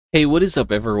Hey, what is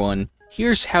up everyone?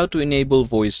 Here's how to enable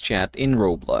voice chat in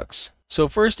Roblox. So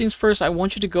first things first, I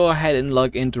want you to go ahead and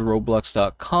log into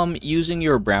roblox.com using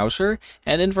your browser,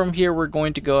 and then from here we're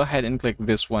going to go ahead and click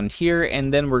this one here,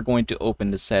 and then we're going to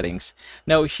open the settings.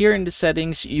 Now here in the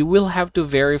settings, you will have to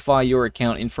verify your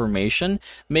account information.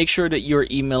 Make sure that your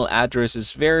email address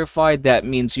is verified. That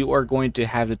means you are going to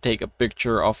have to take a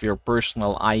picture of your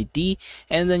personal ID,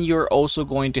 and then you're also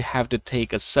going to have to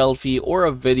take a selfie or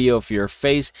a video of your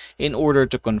face in order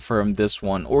to confirm this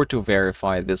one or to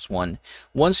verify this one.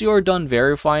 Once you are done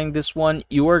verifying this one,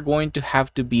 you are going to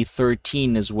have to be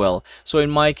 13 as well. So in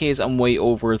my case, I'm way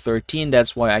over 13.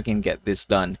 That's why I can get this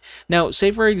done. Now,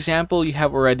 say for example, you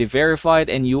have already verified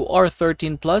and you are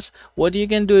 13 plus. What you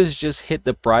can do is just hit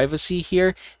the privacy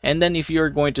here. And then if you're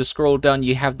going to scroll down,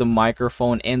 you have the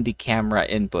microphone and the camera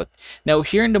input. Now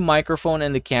here in the microphone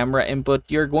and the camera input,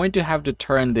 you're going to have to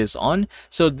turn this on.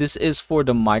 So this is for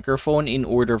the microphone in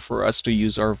order for us to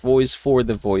use our voice for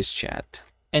the voice chat.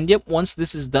 And yep, once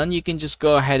this is done, you can just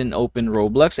go ahead and open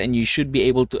Roblox and you should be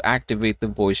able to activate the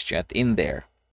voice chat in there.